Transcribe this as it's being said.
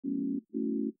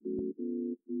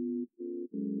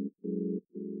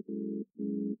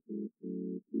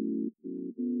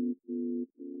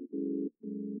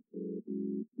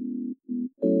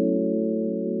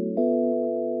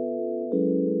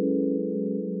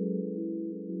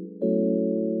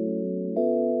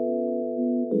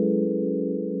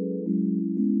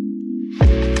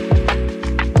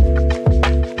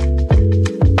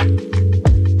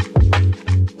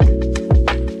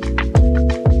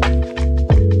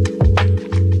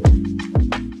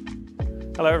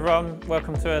Hello everyone,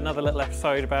 welcome to another little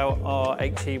episode about our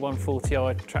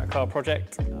M140i track car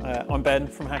project. I'm Ben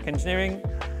from Hack Engineering,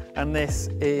 and this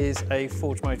is a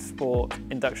Forge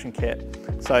Motorsport induction kit.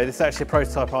 So this is actually a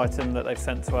prototype item that they've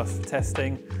sent to us for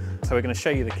testing. So we're going to show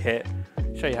you the kit,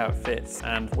 show you how it fits,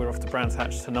 and we're off to Brands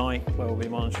Hatch tonight where we'll be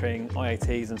monitoring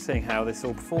IATs and seeing how this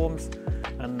all performs,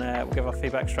 and we'll give our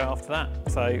feedback straight after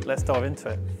that. So let's dive into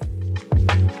it.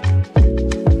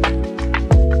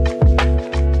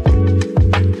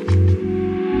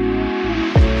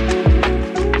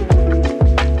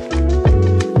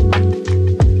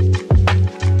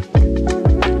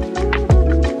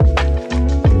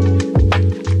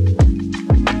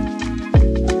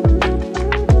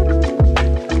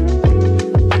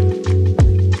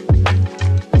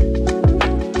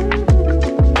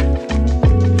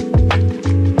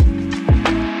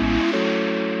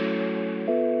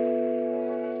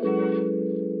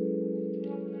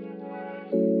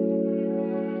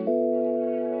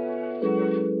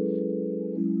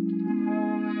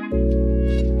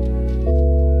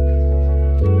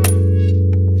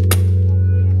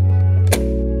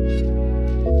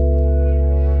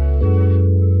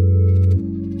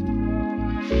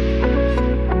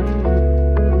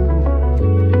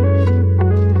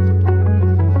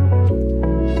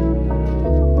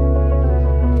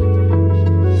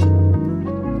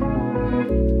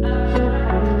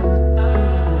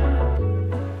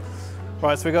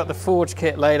 Right, so we've got the Forge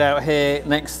kit laid out here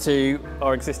next to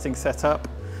our existing setup.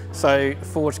 So the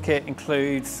Forge kit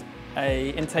includes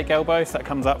a intake elbow, so that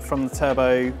comes up from the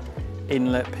turbo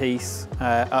inlet piece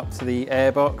up to the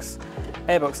airbox.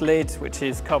 Airbox lid, which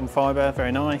is carbon fibre,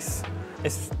 very nice.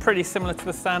 It's pretty similar to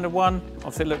the standard one.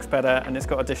 Obviously it looks better, and it's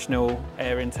got additional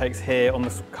air intakes here on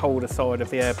the colder side of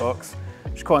the airbox,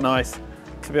 which is quite nice.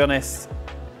 To be honest,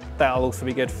 that'll also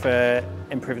be good for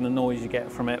improving the noise you get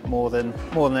from it more than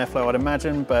airflow, I'd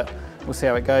imagine, but we'll see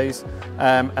how it goes.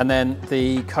 And then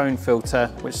the cone filter,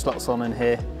 which slots on in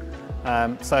here.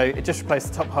 So it just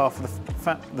replaced the top half of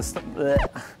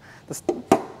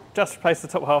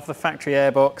the factory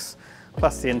airbox,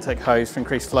 plus the intake hose for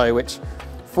increased flow, which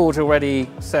Forge already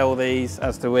sell these,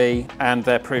 as do we, and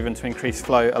they're proven to increase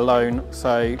flow alone.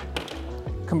 So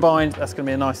combined, that's going to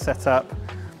be a nice setup.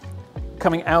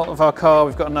 Coming out of our car,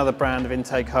 we've got another brand of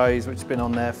intake hose, which has been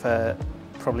on there for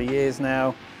probably years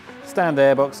now.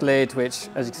 Standard airbox lid, which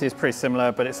as you can see is pretty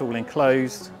similar, but it's all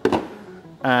enclosed.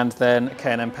 And then a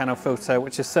K&M panel filter,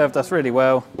 which has served us really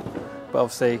well, but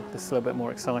obviously this is a little bit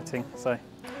more exciting. So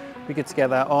it'd be good to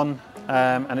get that on.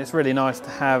 And it's really nice to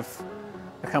have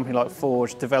a company like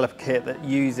Forge develop a kit that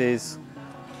uses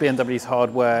BMW's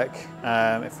hard work.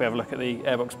 If we have a look at the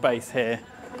airbox base here,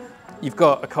 you've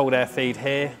got a cold air feed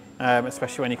here,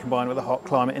 especially when you combine with a hot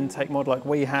climate intake mod like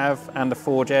we have, and the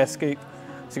Forge air scoop.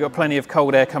 So you've got plenty of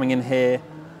cold air coming in here.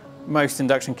 Most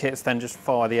induction kits then just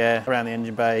fire the air around the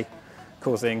engine bay,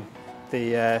 causing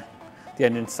the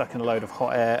engine to suck in a load of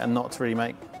hot air and not to really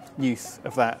make use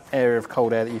of that area of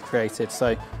cold air that you've created.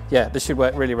 So yeah, this should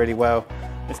work really, really well.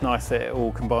 It's nice that it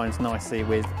all combines nicely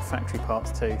with factory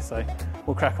parts too. So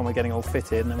we'll crack on with getting it all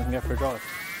fitted, and then we can go for a drive.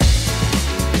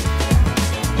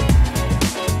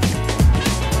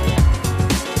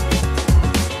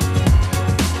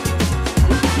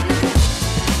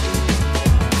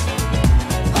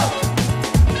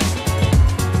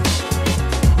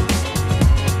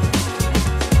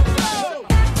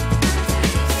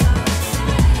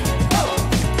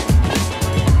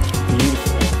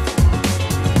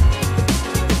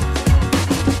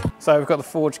 So we've got the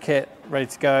Forge kit ready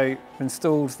to go. We've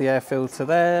installed the air filter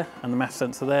there and the mass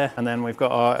sensor there, and then we've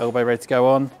got our elbow ready to go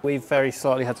on. We've very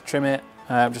slightly had to trim it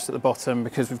just at the bottom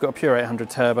because we've got a pure 800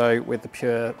 turbo with the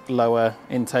pure lower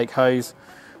intake hose,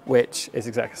 which is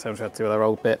exactly the same as we had to do with our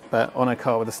old bit, but on a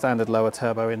car with a standard lower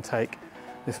turbo intake,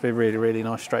 this will be a really, really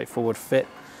nice straightforward fit.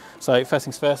 So first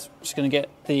things first, just going to get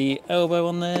the elbow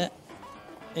on there,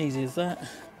 easy as that,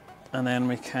 and then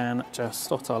we can just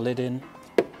slot our lid in.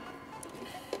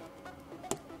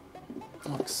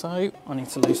 Like so. I need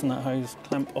to loosen that hose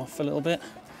clamp off a little bit,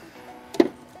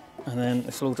 and then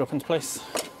this will all drop into place.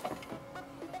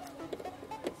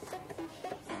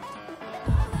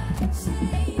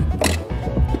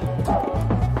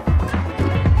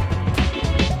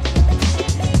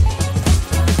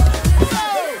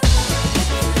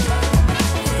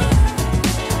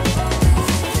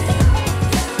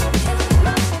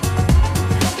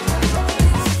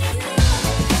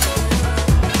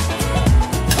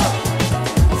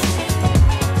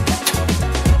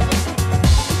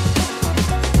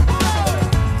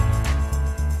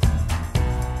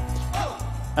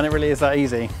 And it really is that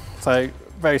easy. So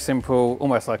very simple,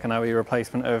 almost like an OE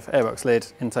replacement of airbox lid,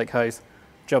 intake hose,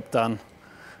 job done.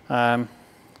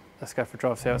 Let's go for a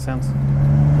drive, see how it sounds.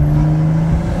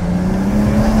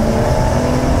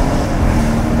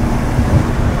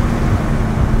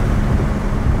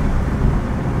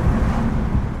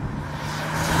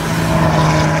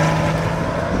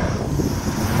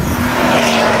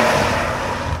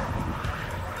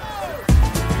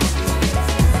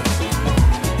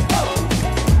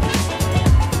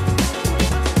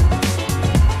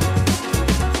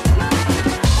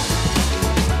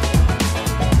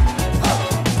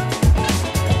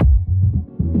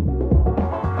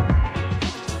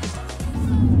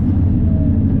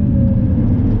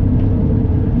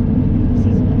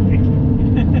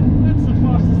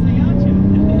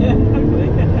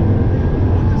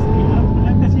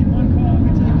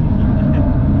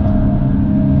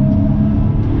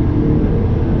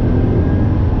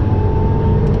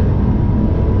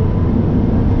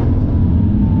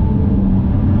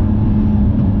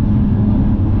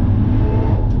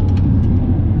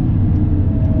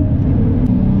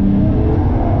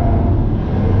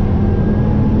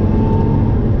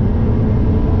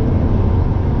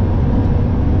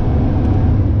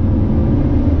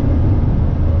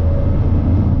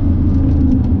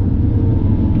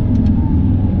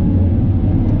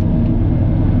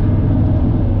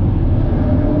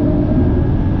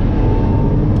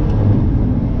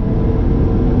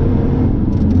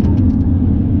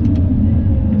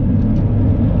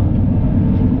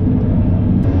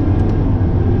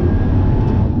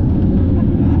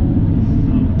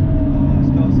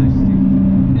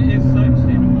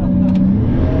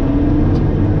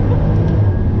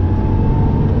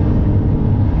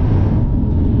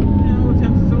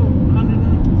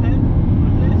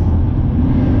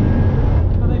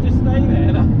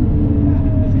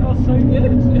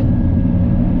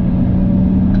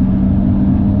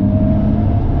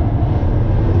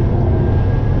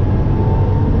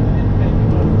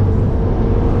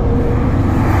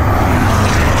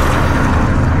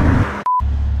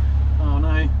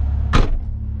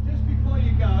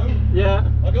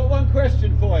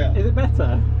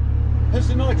 Has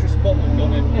the nitrous bottle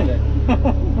gone in with it?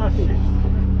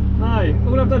 No,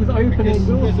 all I've done is open the exhaust.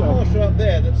 There's a marshal up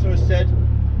there that sort of said,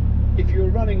 if you were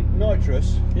running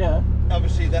nitrous, yeah,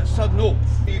 obviously that sudden up,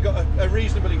 you got a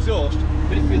reasonable exhaust,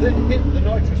 but if you then hit the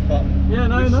nitrous button, yeah,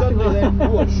 no, you nothing suddenly like then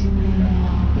whoosh.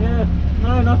 Yeah,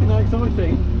 no, nothing that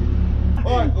exciting.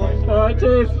 Alright boys. Alright,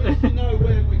 cheers. You know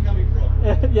where we're coming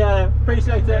from. Yeah,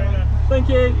 appreciate it. Thank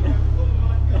you.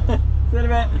 See you in a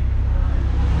bit.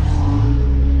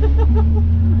 I don't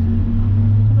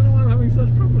know why I'm having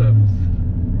such problems.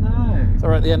 No. So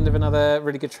we're at the end of another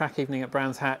really good track evening at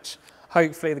Brands Hatch.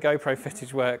 Hopefully the GoPro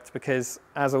footage worked because,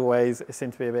 as always, it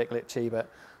seemed to be a bit glitchy, but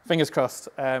fingers crossed.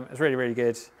 It was really, really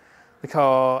good. The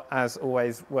car, as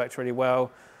always, worked really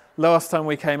well. Last time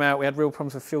we came out, we had real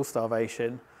problems with fuel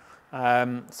starvation.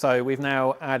 So we've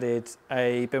now added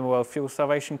a BMW fuel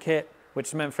starvation kit, which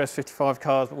is meant for S55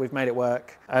 cars, but we've made it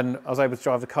work. And I was able to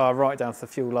drive the car right down to the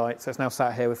fuel light. So it's now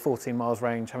sat here with 14 miles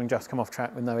range, having just come off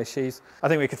track with no issues. I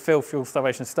think we could feel fuel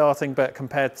starvation starting, but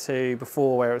compared to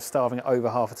before where it was starving at over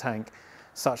half a tank,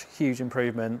 such a huge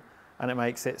improvement. And it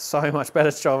makes it so much better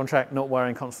to drive on track, not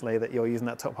worrying constantly that you're using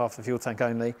that top half of the fuel tank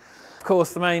only. Of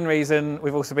course, the main reason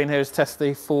we've also been here is to test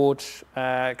the Forge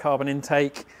carbon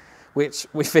intake, which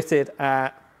we fitted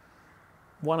at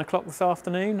 1 o'clock this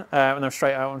afternoon, and I'm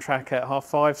straight out on track at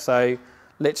 5:30, so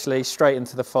literally straight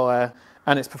into the fire,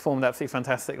 and it's performed absolutely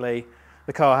fantastically.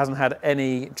 The car hasn't had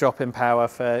any drop in power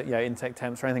for intake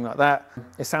temps or anything like that.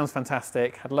 It sounds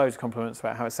fantastic, had loads of compliments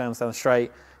about how it sounds down the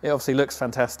straight. It obviously looks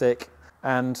fantastic,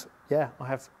 and yeah, I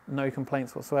have no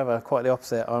complaints whatsoever, quite the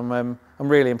opposite. I'm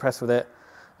really impressed with it,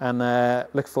 and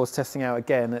looking forward to testing out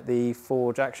again at the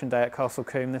Forge Action Day at Castle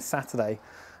Combe this Saturday,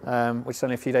 which is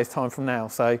only a few days' time from now.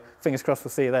 So fingers crossed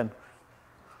we'll see you then.